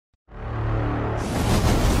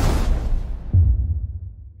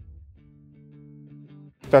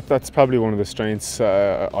that's probably one of the strengths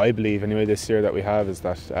I believe anyway this year that we have, is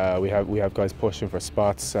that we have guys pushing for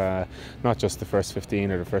spots, not just the first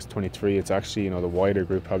 15 or the first 23. It's actually, the wider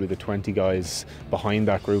group, probably the 20 guys behind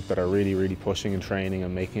that group that are really pushing and training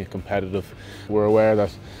and making it competitive. We're aware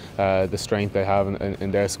that the strength they have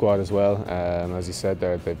in their squad as well. As you said,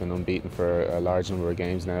 they've been unbeaten for a large number of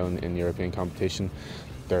games now in European competition.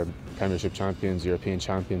 They're Premiership champions, European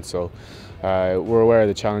champions, so we're aware of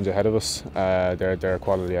the challenge ahead of us. They're a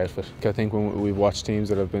quality outfit. I think when we've watched teams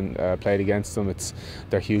that have been played against them,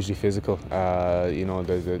 they're hugely physical. They're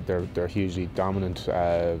hugely dominant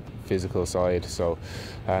physical side, so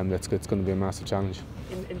it's going to be a massive challenge.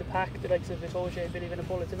 In the pack, the likes of Vitoje, Billy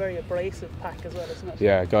Vinapool, it's a very abrasive pack as well, isn't it?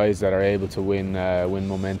 Yeah, guys that are able to win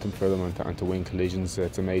momentum for them and to win collisions.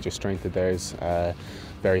 It's a major strength of theirs.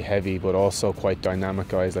 Very heavy, but also quite dynamic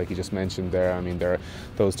guys, like you just mentioned there. I mean,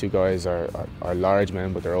 those two guys are large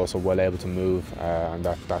men, but they're also well able to move, and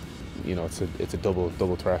that it's a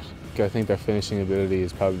double threat. I think their finishing ability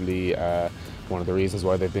is probably one of the reasons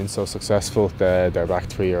why they've been so successful. Their back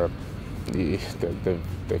three are the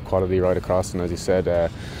quality right across, and as you said,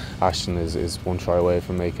 Ashton is one try away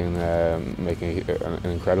from making an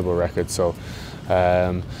incredible record. So,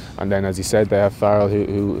 and then as you said, they have Farrell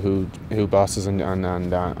who bosses and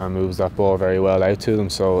moves that ball very well out to them.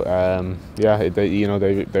 So yeah,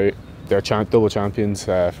 they're double champions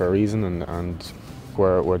for a reason, and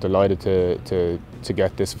we're delighted to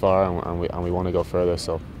get this far, and we want to go further.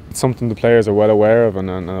 So it's something the players are well aware of,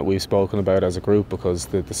 and we've spoken about as a group, because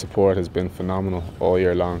the support has been phenomenal all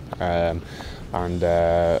year long.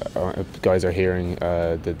 Guys are hearing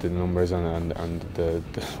the numbers, and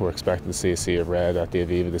we're expecting to see a sea of red at the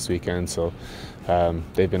Aviva this weekend. So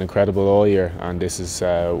they've been incredible all year, and this is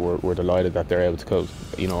we're delighted that they're able to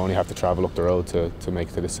only have to travel up the road to make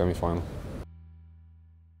it to the semi-final.